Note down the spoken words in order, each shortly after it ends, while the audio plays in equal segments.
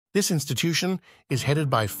This institution is headed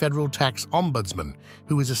by Federal Tax Ombudsman,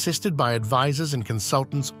 who is assisted by advisors and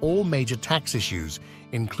consultants all major tax issues,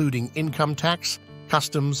 including income tax,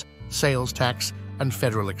 customs, sales tax, and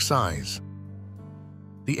federal excise.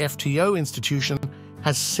 The FTO institution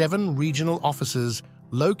has 7 regional offices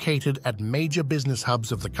located at major business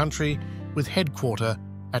hubs of the country with headquarters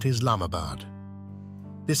at Islamabad.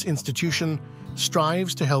 This institution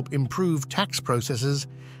strives to help improve tax processes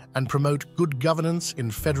and promote good governance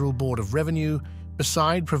in Federal Board of Revenue,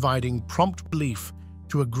 beside providing prompt relief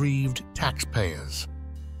to aggrieved taxpayers.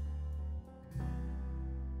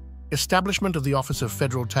 Establishment of the Office of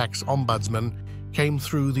Federal Tax Ombudsman came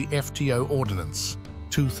through the FTO Ordinance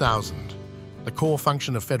 2000. The core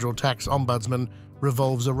function of Federal Tax Ombudsman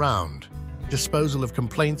revolves around disposal of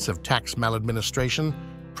complaints of tax maladministration,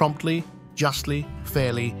 promptly, justly,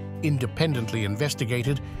 fairly, independently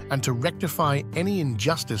investigated, and to rectify any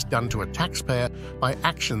injustice done to a taxpayer by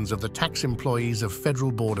actions of the tax employees of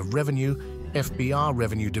Federal Board of Revenue, FBR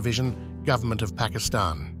Revenue Division, Government of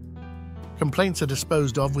Pakistan. Complaints are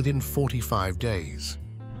disposed of within 45 days.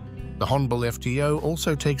 The Honorable FTO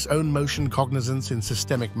also takes own motion cognizance in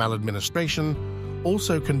systemic maladministration,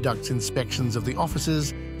 also conducts inspections of the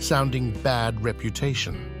offices sounding bad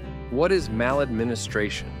reputation. What is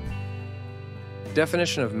maladministration?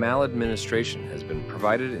 Definition of maladministration has been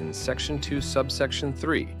provided in Section 2, Subsection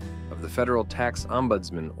 3 of the Federal Tax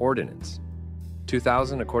Ombudsman Ordinance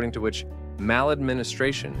 2000, according to which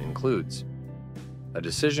maladministration includes a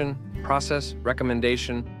decision, process,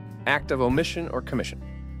 recommendation, act of omission or commission,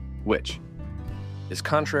 which is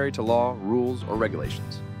contrary to law, rules, or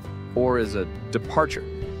regulations, or is a departure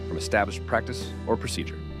from established practice or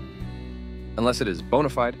procedure, unless it is bona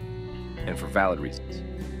fide and for valid reasons,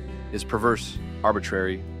 is perverse,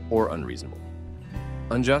 arbitrary, or unreasonable,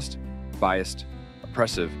 unjust, biased,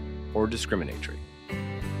 oppressive, or discriminatory,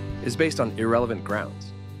 is based on irrelevant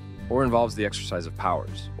grounds, or involves the exercise of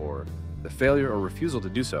powers, or the failure or refusal to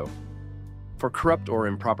do so, for corrupt or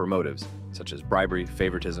improper motives, such as bribery,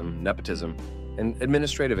 favoritism, nepotism, and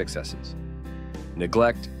administrative excesses,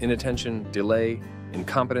 neglect, inattention, delay,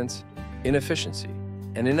 incompetence, inefficiency,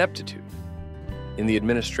 and ineptitude in the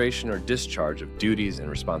administration or discharge of duties and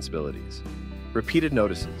responsibilities, repeated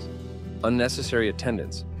notices, unnecessary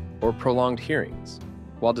attendance, or prolonged hearings,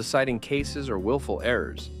 while deciding cases or willful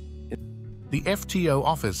errors. The FTO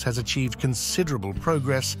office has achieved considerable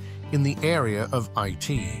progress in the area of IT.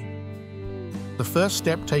 The first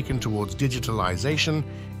step taken towards digitalization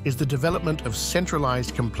is the development of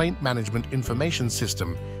Centralized Complaint Management Information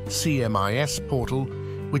System, CMIS portal,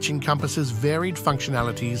 which encompasses varied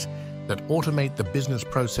functionalities that automate the business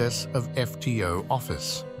process of FTO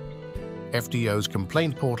office. FTO's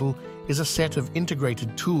complaint portal is a set of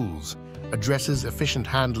integrated tools, addresses efficient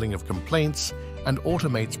handling of complaints, and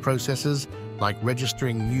automates processes like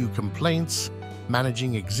registering new complaints,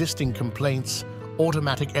 managing existing complaints,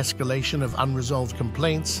 automatic escalation of unresolved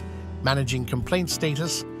complaints, managing complaint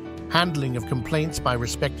status, handling of complaints by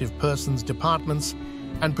respective persons' departments,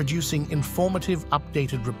 and producing informative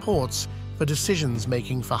updated reports for decisions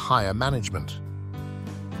making for higher management.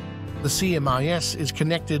 The CMIS is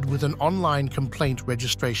connected with an online complaint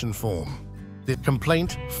registration form, the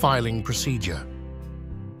complaint filing procedure.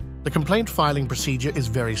 The complaint filing procedure is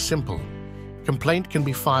very simple. Complaint can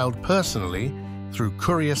be filed personally through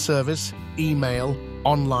courier service, email,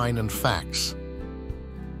 online, and fax.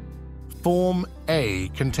 Form A,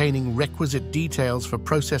 containing requisite details for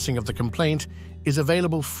processing of the complaint, is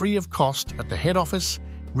available free of cost at the head office,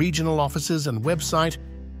 regional offices, and website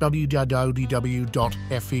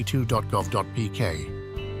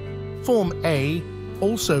www.fe2.gov.pk. Form A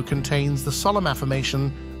also contains the solemn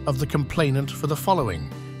affirmation of the complainant for the following: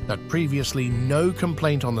 that previously no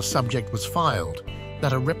complaint on the subject was filed,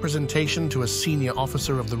 that a representation to a senior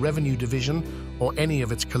officer of the Revenue Division or any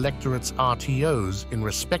of its collectorate's RTOs in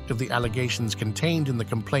respect of the allegations contained in the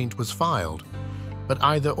complaint was filed, but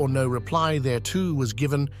either or no reply thereto was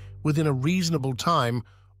given within a reasonable time,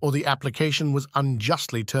 or the application was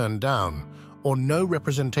unjustly turned down, or no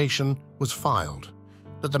representation was filed,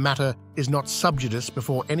 that the matter is not sub judice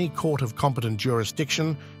before any court of competent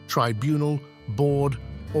jurisdiction, tribunal, board,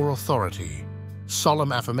 or authority.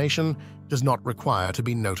 Solemn affirmation does not require to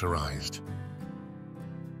be notarized.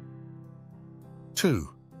 2.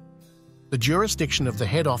 The jurisdiction of the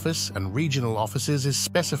head office and regional offices is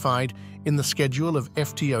specified in the Schedule of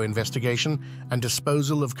FTO Investigation and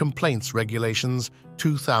Disposal of Complaints Regulations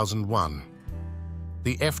 2001.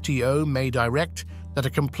 The FTO may direct that a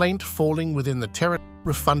complaint falling within the territory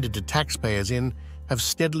refunded to taxpayers have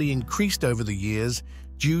steadily increased over the years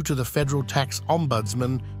due to the Federal Tax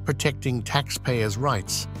Ombudsman protecting taxpayers'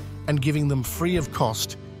 rights and giving them free of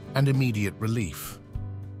cost and immediate relief.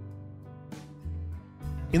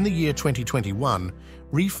 In the year 2021,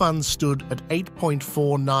 refunds stood at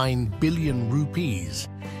 8.49 billion rupees.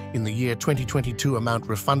 In the year 2022, amount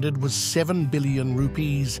refunded was 7 billion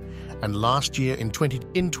rupees, and last year in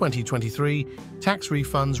 2023, tax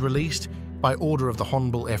refunds released by order of the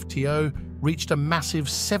Honorable FTO reached a massive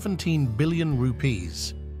 17 billion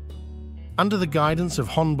rupees. Under the guidance of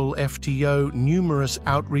Honorable FTO, numerous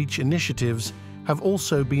outreach initiatives have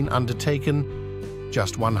also been undertaken,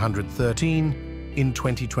 just 113 in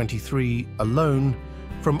 2023 alone,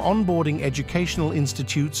 from onboarding educational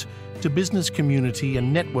institutes to business community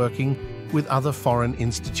and networking with other foreign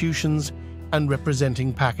institutions and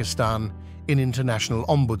representing Pakistan in international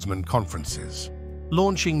ombudsman conferences.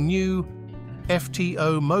 Launching new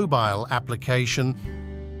FTO mobile application,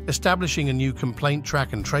 establishing a new complaint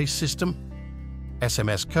track and trace system,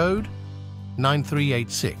 SMS code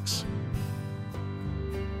 9386.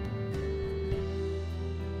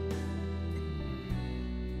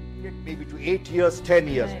 Maybe to 8 years, 10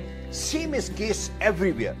 years. Same is case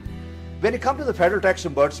everywhere. When it comes to the Federal Tax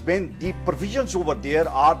Ombudsman, the provisions over there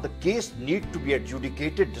are the case need to be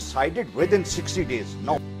adjudicated, decided within 60 days.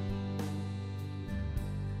 Now,